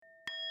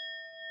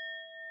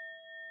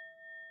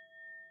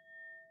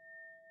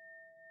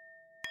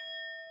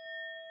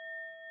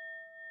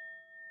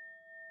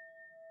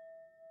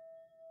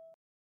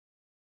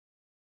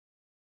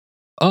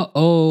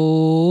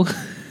Uh-oh.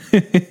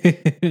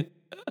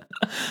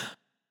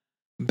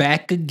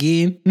 Back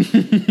again.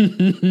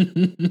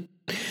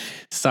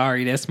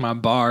 Sorry, that's my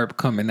barb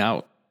coming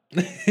out.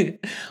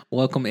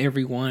 Welcome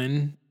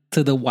everyone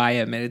to the Why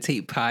I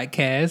Meditate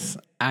podcast.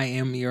 I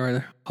am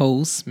your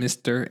host,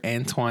 Mr.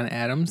 Antoine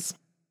Adams.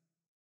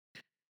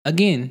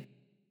 Again,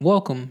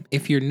 welcome.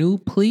 If you're new,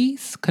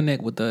 please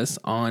connect with us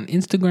on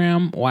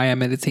Instagram, Why I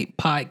Meditate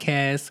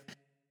Podcast,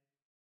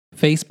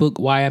 Facebook,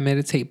 Why I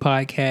Meditate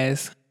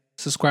Podcast.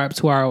 Subscribe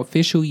to our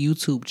official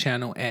YouTube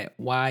channel at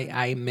Why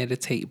I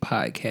Meditate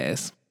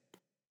Podcast.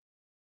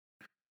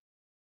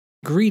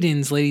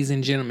 Greetings, ladies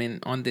and gentlemen,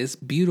 on this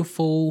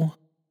beautiful,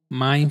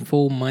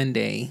 mindful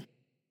Monday.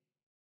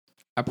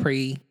 I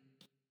pray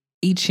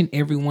each and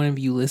every one of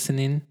you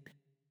listening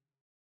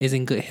is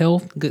in good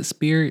health, good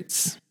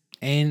spirits,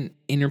 and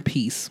inner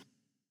peace.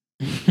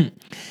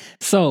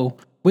 So,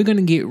 we're going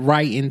to get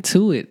right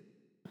into it.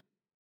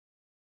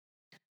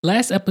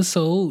 Last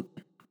episode,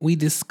 we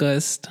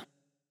discussed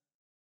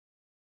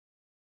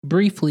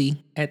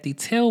briefly at the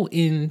tail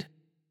end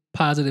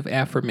positive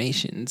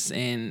affirmations,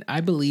 and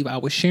I believe I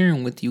was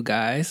sharing with you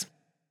guys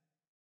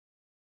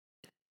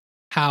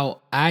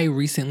how I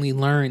recently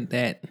learned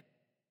that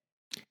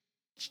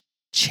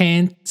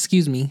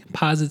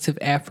positive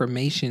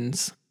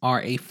affirmations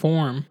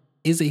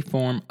is a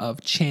form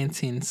of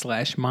chanting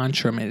 /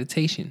 mantra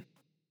meditation.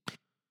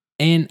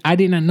 And I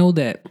did not know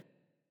that.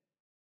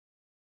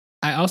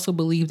 I also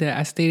believe that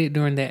I stated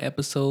during that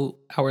episode,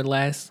 our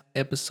last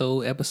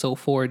episode, episode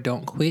 4,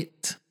 Don't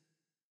Quit,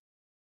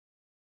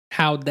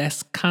 how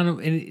that's kind of,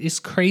 and it's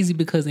crazy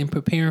because in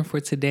preparing for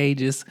today,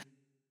 just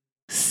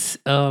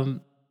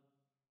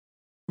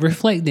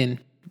reflecting,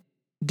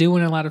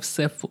 doing a lot of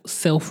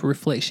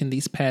self-reflection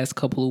these past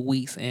couple of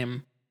weeks,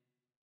 and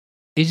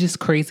it's just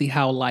crazy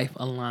how life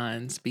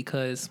aligns,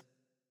 because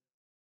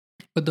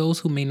for those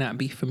who may not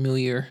be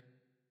familiar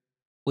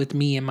with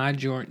me and my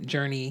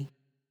journey,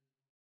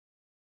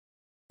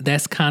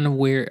 that's kind of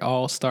where it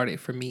all started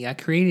for me. I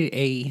created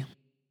a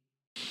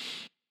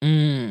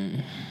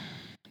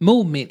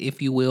movement,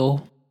 if you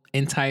will,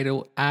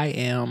 entitled I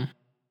Am.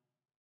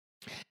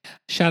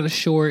 Shot a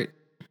short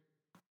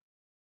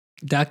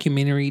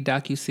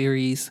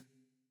docuseries,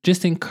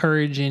 just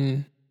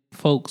encouraging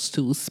folks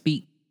to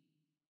speak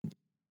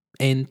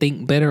and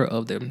think better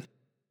of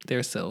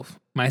their self,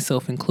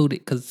 myself included,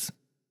 because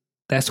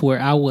that's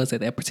where I was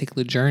at that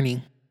particular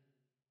journey.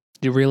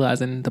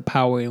 Realizing the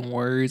power in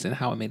words and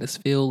how it made us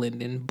feel, and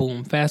then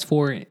boom, fast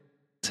forward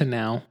to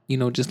now,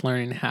 just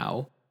learning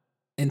how,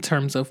 in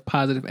terms of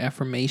positive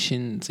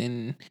affirmations,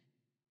 and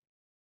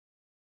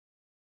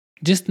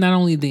just not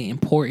only the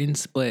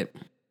importance, but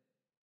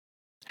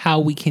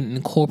how we can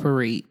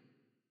incorporate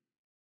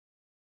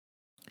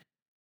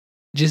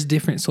just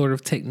different sort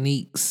of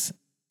techniques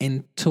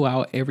into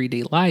our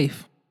everyday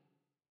life.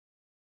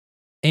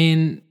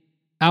 And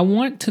I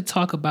want to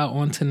talk about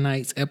on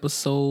tonight's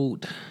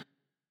episode,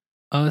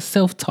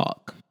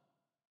 self-talk.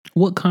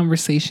 What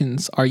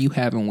conversations are you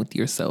having with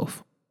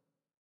yourself?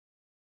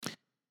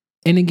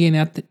 And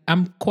again,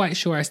 I'm quite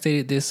sure I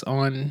stated this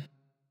on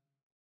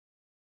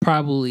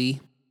probably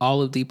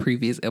all of the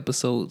previous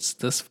episodes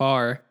thus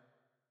far,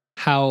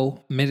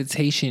 how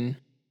meditation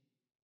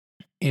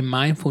and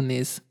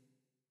mindfulness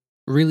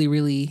really,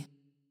 really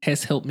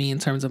has helped me in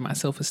terms of my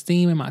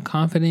self-esteem and my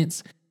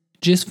confidence,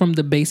 just from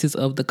the basis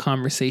of the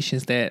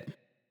conversations that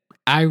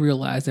I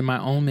realized in my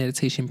own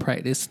meditation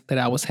practice that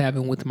I was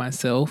having with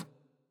myself,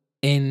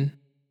 and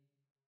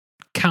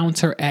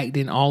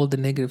counteracting all of the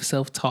negative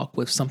self-talk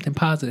with something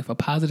positive, a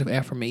positive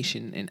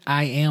affirmation, an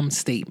I am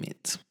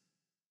statement.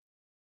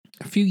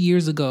 A few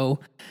years ago,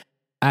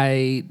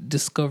 I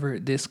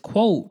discovered this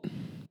quote,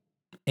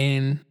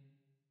 and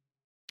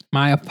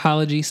my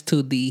apologies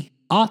to the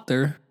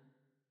author,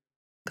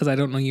 because I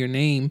don't know your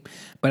name,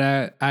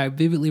 but I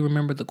vividly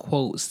remember the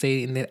quote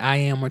stating that I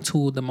am are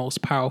two of the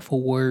most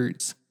powerful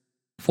words,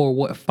 for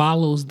what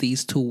follows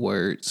these two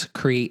words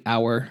create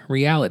our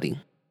reality,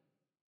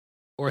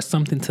 or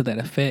something to that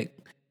effect.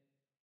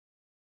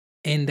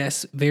 And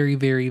that's very,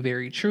 very,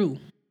 very true.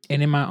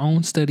 And in my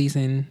own studies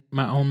and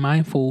my own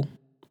mindfulness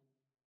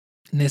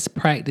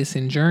practice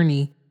and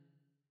journey,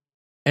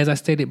 as I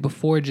stated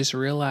before, just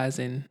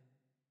realizing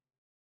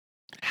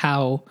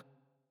how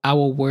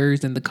our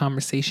words and the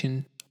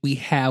conversation we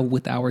have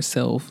with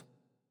ourselves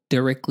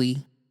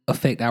directly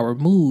affect our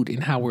mood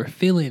and how we're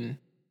feeling,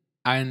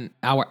 and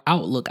our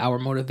outlook, our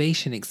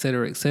motivation,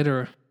 etc.,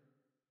 etc.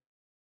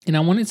 And I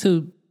wanted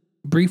to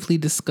briefly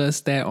discuss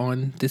that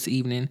on this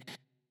evening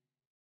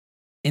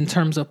in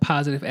terms of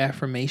positive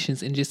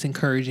affirmations, and just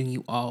encouraging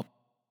you all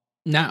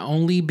not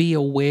only be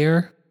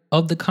aware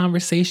of the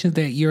conversations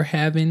that you're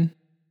having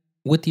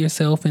with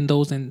yourself and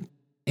those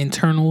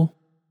internal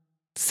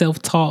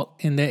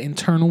self-talk and that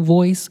internal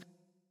voice,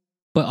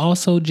 but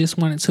also just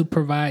wanted to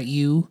provide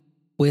you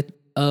with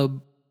a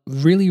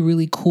really,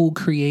 really cool,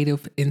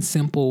 creative, and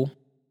simple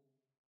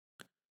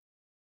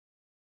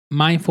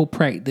mindful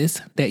practice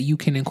that you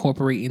can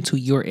incorporate into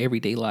your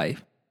everyday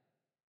life.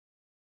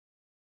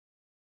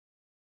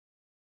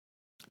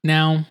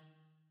 Now,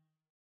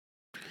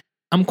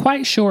 I'm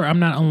quite sure I'm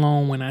not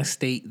alone when I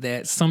state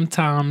that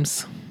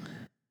sometimes,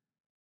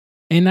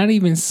 and not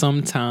even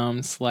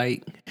sometimes,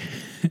 like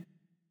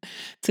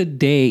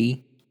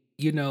today,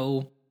 you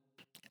know,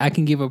 I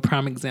can give a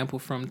prime example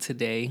from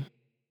today.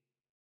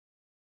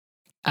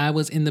 I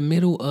was in the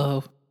middle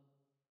of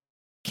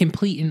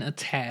completing a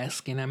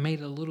task and I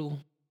made a little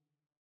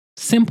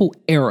simple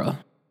error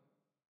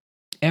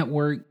at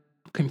work,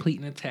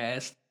 completing a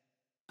task,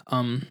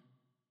 um,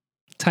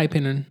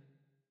 typing and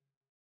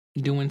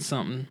doing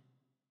something.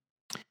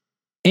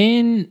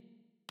 And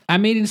I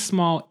made a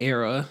small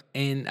error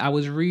and I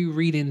was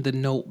rereading the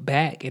note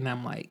back and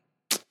I'm like,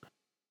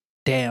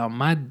 damn,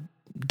 my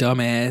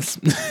dumbass.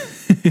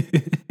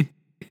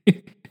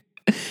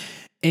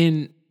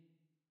 And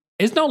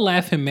it's no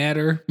laughing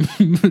matter,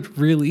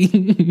 really.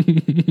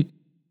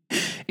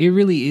 It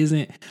really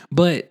isn't.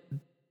 But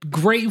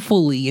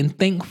gratefully and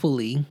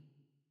thankfully,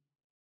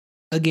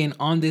 again,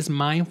 on this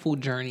mindful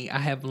journey, I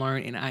have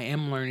learned and I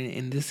am learning,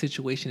 and this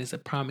situation is a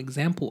prime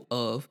example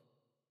of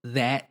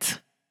that,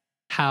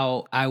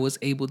 how I was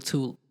able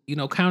to,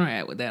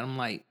 counteract with that. I'm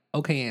like,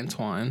 okay,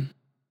 Antoine,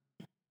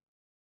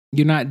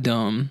 you're not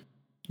dumb.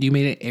 You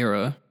made an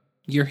error.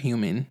 You're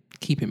human.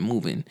 Keep it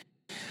moving.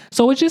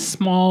 So it's just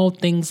small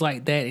things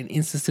like that and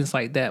instances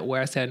like that where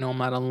I said, no, I'm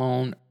not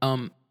alone.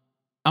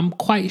 I'm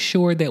quite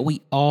sure that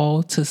we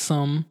all, to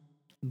some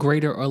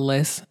greater or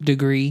less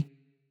degree,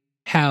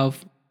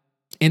 have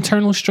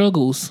internal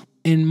struggles,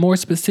 and more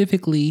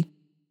specifically,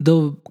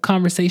 the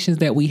conversations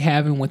that we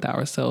having with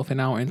ourselves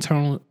and our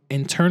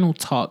internal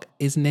talk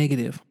is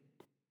negative.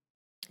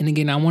 And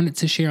again, I wanted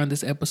to share on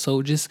this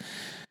episode just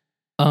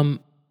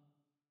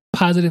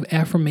positive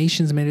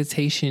affirmations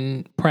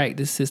meditation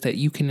practices that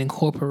you can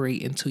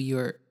incorporate into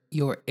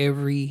your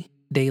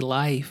everyday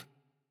life.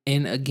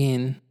 And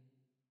again,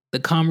 the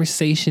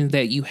conversations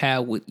that you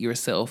have with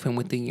yourself and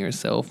within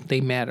yourself,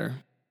 they matter.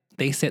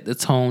 They set the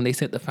tone, they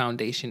set the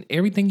foundation.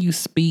 Everything you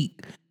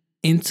speak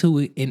into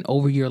it and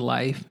over your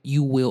life,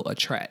 you will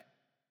attract.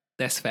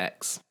 That's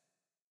facts.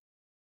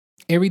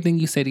 Everything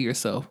you say to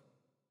yourself,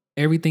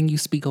 everything you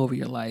speak over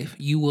your life,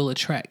 you will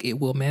attract. It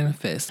will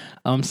manifest.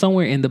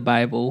 Somewhere in the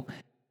Bible,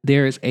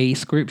 there is a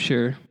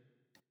scripture,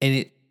 and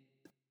it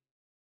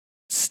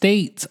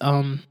states,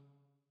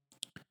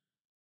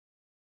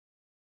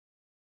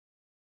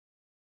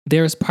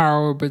 there's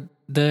power, but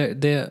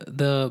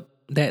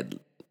that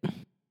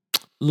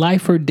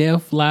life or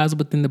death lies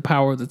within the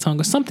power of the tongue,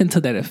 or something to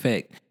that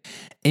effect.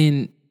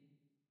 And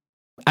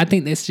I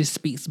think this just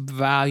speaks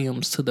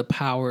volumes to the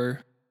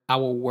power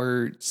our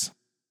words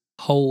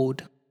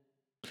hold.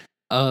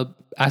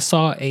 I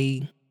saw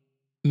a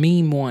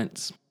meme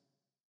once,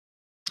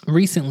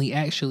 recently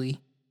actually,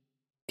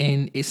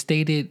 and it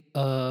stated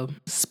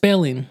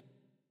spelling.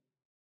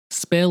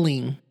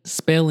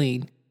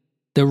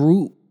 The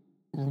root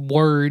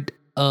word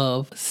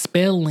of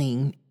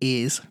spelling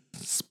is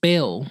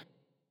spell.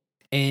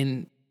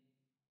 And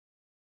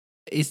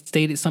it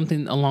stated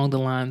something along the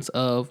lines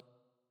of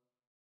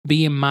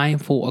being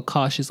mindful or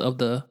cautious of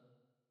the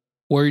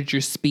words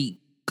you speak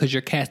because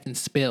you're casting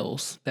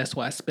spells. That's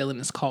why spelling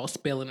is called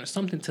spelling, or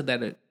something to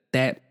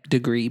that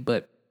degree.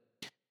 But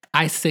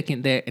I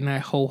second that and I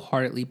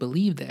wholeheartedly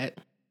believe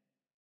that.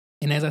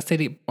 And as I said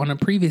it on a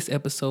previous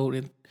episode,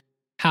 and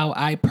how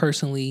I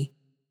personally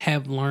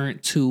have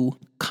learned to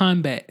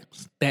combat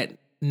that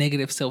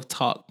negative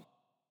self-talk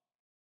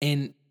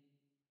and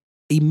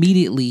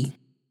immediately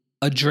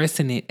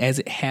addressing it as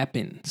it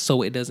happened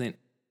so it doesn't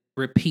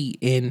repeat.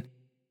 In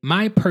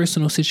my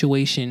personal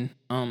situation,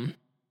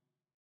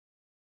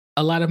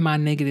 a lot of my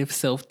negative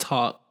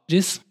self-talk,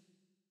 just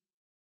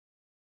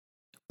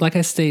like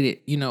I stated,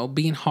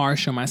 being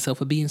harsh on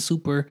myself or being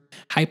super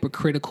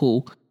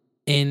hypercritical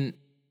and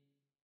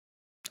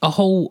a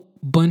whole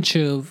bunch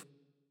of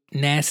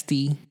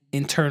nasty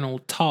internal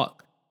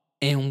talk.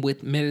 And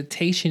with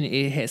meditation,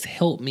 it has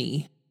helped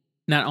me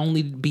not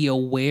only be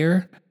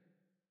aware,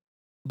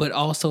 but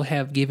also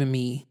have given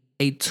me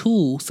a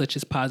tool such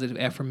as positive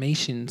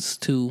affirmations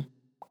to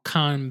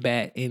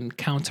combat and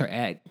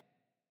counteract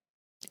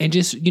and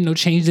just,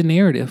 change the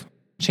narrative.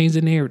 Change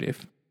the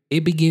narrative.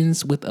 It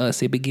begins with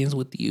us, it begins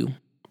with you.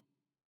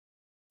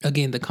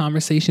 Again, the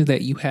conversations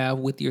that you have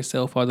with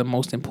yourself are the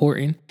most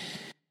important,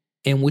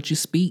 and what you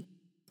speak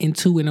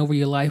into and over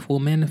your life will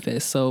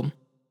manifest. So,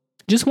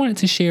 just wanted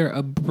to share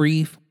a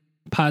brief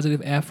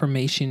positive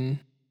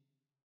affirmation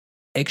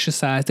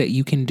exercise that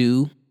you can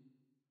do.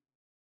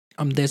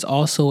 There's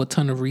also a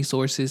ton of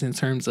resources in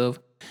terms of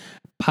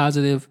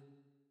positive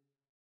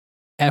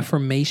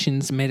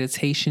affirmations,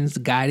 meditations,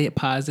 guided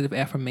positive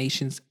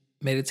affirmations,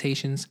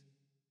 meditations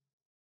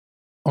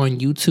on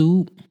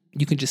YouTube.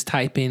 You can just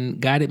type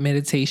in guided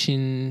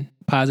meditation,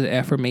 positive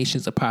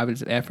affirmations, or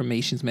positive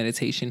affirmations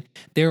meditation.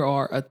 There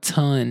are a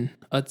ton.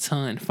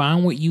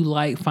 Find what you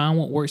like, find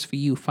what works for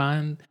you,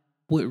 find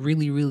what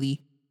really,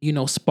 really,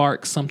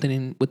 sparks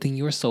something within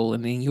your soul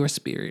and in your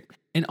spirit.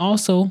 And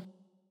also,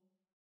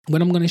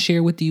 what I'm going to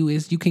share with you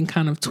is you can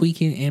kind of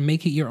tweak it and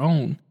make it your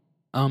own.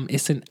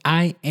 It's an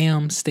I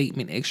am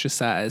statement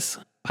exercise.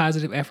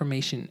 positive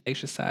affirmation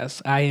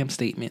exercise, I am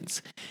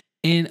statements.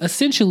 And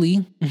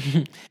essentially,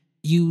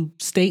 you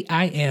state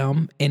I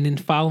am, and then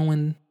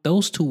following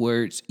those two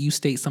words, you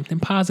state something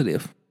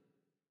positive.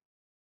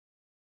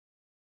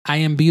 I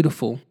am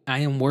beautiful. I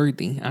am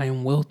worthy. I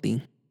am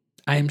wealthy.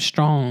 I am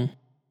strong.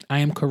 I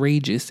am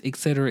courageous,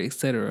 etc.,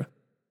 etc.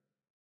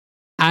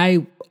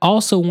 I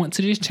also want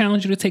to just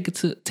challenge you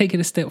to take it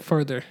a step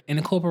further and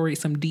incorporate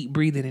some deep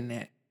breathing in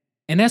that.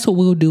 And that's what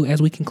we'll do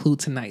as we conclude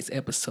tonight's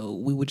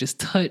episode. We will just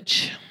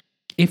touch,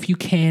 if you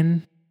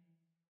can,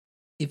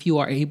 if you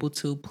are able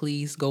to,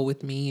 please go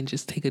with me and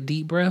just take a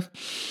deep breath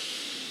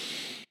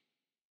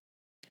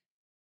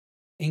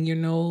in your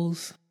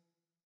nose,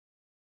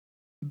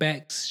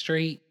 back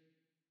straight.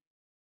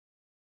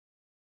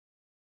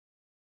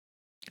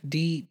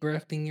 Deep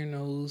breath in your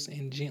nose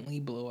and gently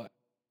blow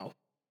out.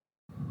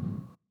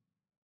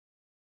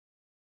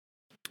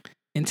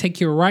 And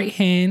take your right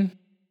hand,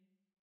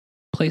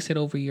 place it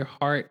over your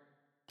heart.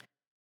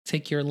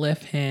 Take your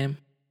left hand,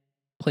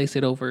 place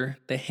it over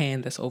the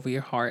hand that's over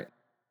your heart.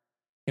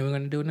 And we're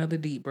going to do another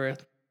deep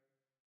breath.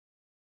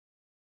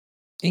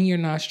 In your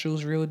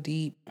nostrils, real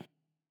deep.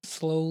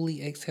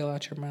 Slowly exhale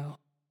out your mouth.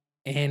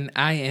 And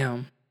I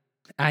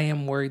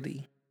am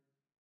worthy.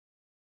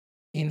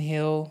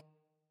 Inhale,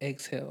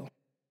 exhale.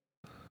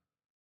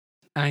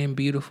 I am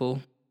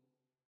beautiful.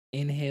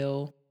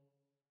 Inhale,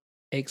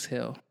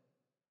 exhale.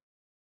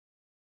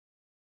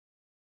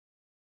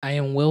 I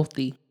am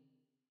wealthy.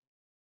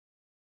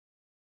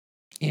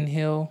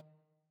 Inhale,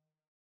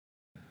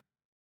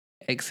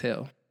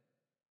 exhale.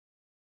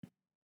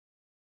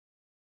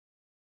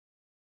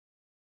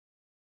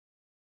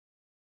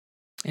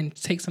 And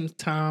take some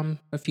time,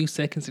 a few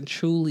seconds, and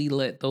truly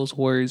let those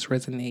words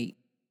resonate.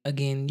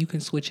 Again, you can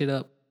switch it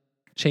up,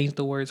 change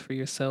the words for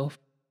yourself.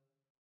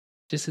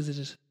 This is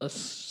just a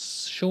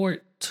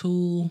short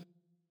tool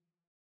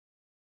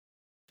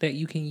that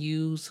you can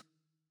use,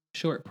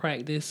 short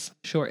practice,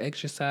 short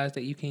exercise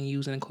that you can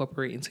use and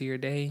incorporate into your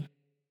day.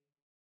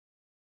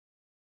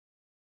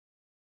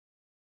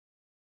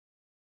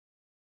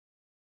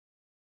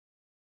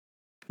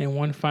 And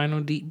one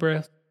final deep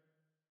breath.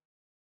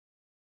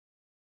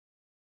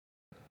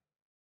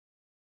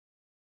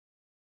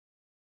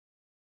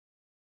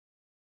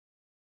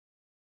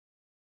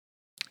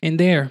 And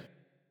there,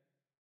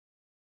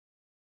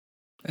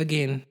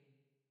 again,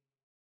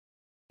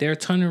 there are a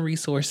ton of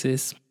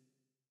resources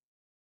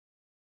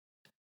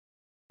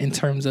in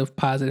terms of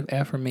positive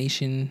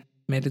affirmation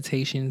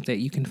meditations that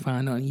you can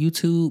find on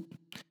YouTube.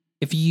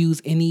 If you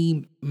use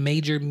any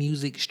major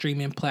music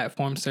streaming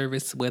platform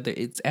service, whether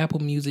it's Apple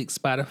Music,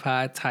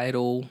 Spotify,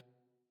 Tidal,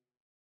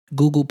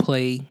 Google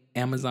Play,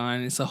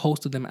 Amazon, it's a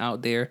host of them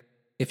out there.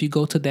 If you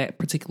go to that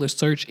particular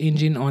search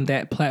engine on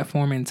that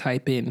platform and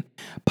type in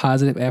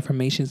positive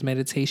affirmations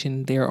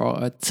meditation, there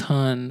are a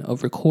ton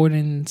of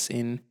recordings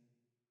and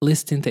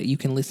listings that you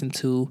can listen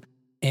to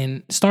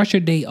and start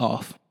your day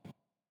off.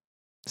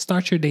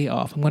 Start your day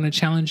off. I'm going to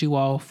challenge you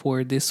all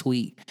for this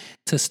week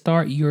to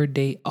start your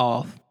day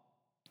off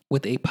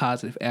with a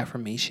positive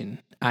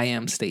affirmation, I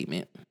am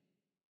statement.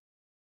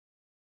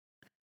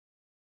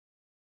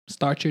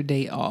 Start your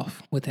day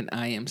off with an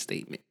I am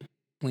statement.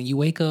 When you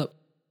wake up,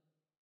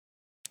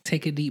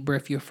 take a deep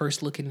breath, your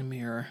first look in the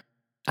mirror.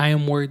 I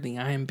am worthy,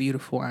 I am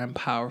beautiful, I am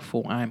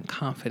powerful, I am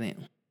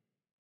confident.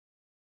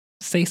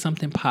 Say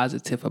something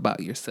positive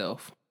about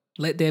yourself.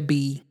 Let that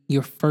be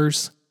your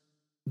first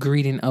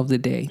greeting of the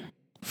day,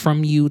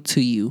 from you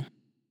to you.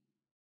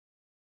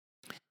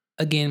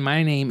 Again,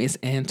 my name is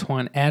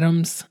Antoine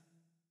Adams.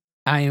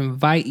 I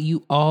invite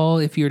you all,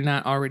 if you're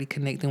not already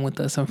connecting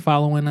with us and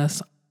following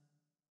us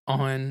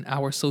on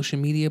our social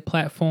media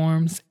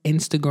platforms,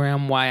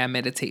 Instagram, Why I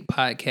Meditate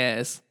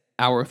Podcast,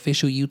 our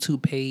official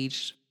YouTube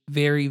page.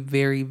 Very,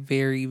 very,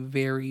 very,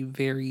 very,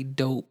 very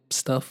dope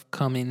stuff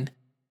coming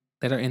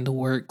that are in the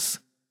works.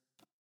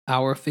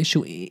 Our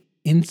official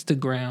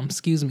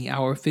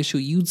our official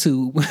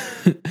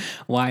YouTube,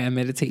 Why I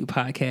Meditate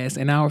Podcast,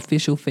 and our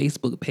official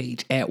Facebook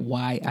page at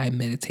Why I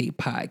Meditate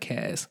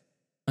Podcast.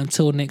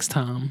 Until next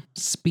time,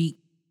 speak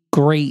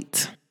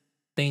great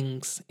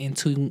things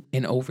into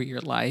and over your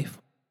life.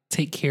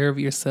 Take care of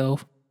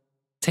yourself.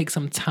 Take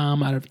some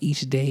time out of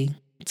each day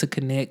to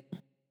connect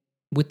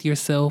with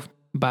yourself,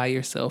 by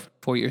yourself,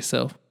 for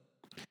yourself.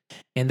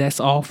 And that's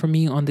all for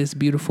me on this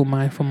beautiful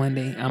Mindful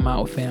Monday. I'm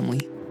out,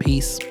 family.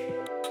 Peace.